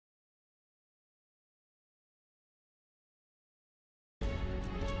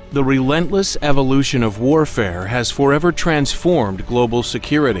The relentless evolution of warfare has forever transformed global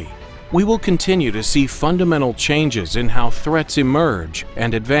security. We will continue to see fundamental changes in how threats emerge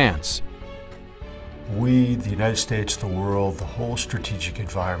and advance. We, the United States, the world, the whole strategic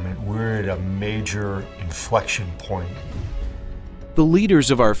environment, we're at a major inflection point. The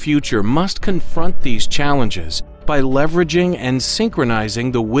leaders of our future must confront these challenges by leveraging and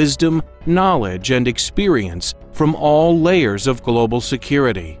synchronizing the wisdom, knowledge, and experience from all layers of global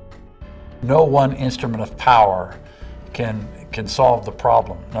security. No one instrument of power can solve the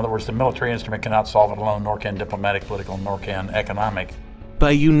problem. In other words, the military instrument cannot solve it alone, nor can diplomatic, political, nor can economic.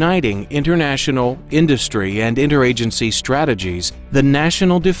 By uniting international, industry, and interagency strategies, the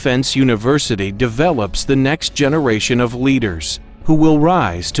National Defense University develops the next generation of leaders who will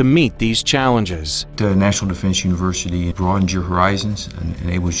rise to meet these challenges. The National Defense University broadens your horizons and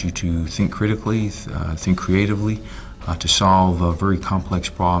enables you to think critically, think creatively, to solve very complex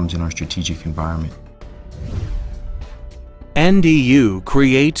problems in our strategic environment. NDU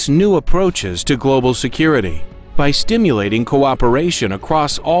creates new approaches to global security by stimulating cooperation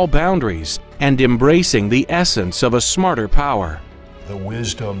across all boundaries and embracing the essence of a smarter power. The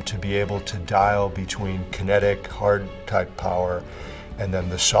wisdom to be able to dial between kinetic, hard-type power and then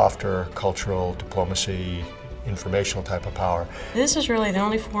the softer cultural, diplomacy, informational type of power. This is really the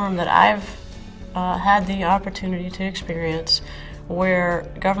only forum that I've had the opportunity to experience where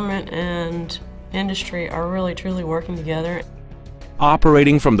government and industry are really truly working together.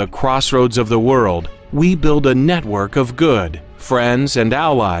 Operating from the crossroads of the world, we build a network of good, friends, and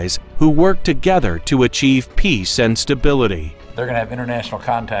allies who work together to achieve peace and stability. They're going to have international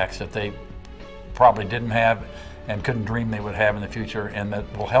contacts that they probably didn't have and couldn't dream they would have in the future, and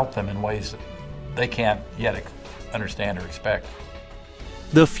that will help them in ways that they can't yet understand or expect.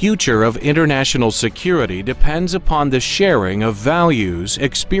 The future of international security depends upon the sharing of values,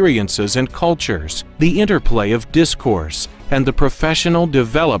 experiences, and cultures, the interplay of discourse, and the professional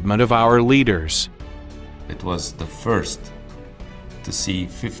development of our leaders. It was the first to see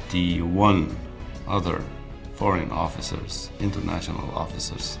 51 other foreign officers, international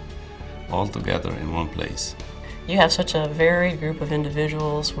officers, all together in one place. You have such a varied group of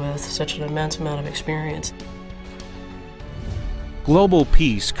individuals with such an immense amount of experience. Global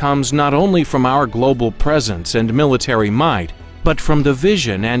peace comes not only from our global presence and military might, but from the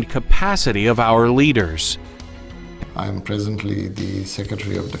vision and capacity of our leaders. I am presently the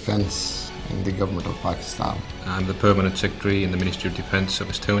Secretary of Defense in the Government of Pakistan. I'm the Permanent Secretary in the Ministry of Defense of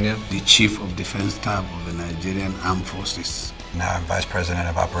Estonia. The Chief of Defense Staff of the Nigerian Armed Forces. Now I'm Vice President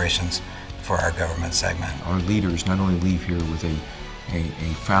of Operations for our government segment. Our leaders not only leave here with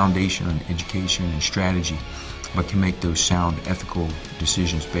a foundation on education and strategy, but can make those sound ethical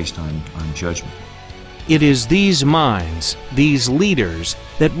decisions based on judgment. It is these minds, these leaders,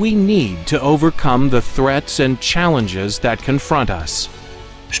 that we need to overcome the threats and challenges that confront us.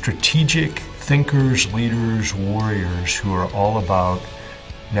 Strategic thinkers, leaders, warriors who are all about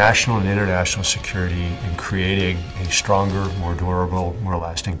national and international security and creating a stronger, more durable, more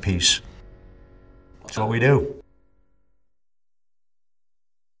lasting peace. That's what we do.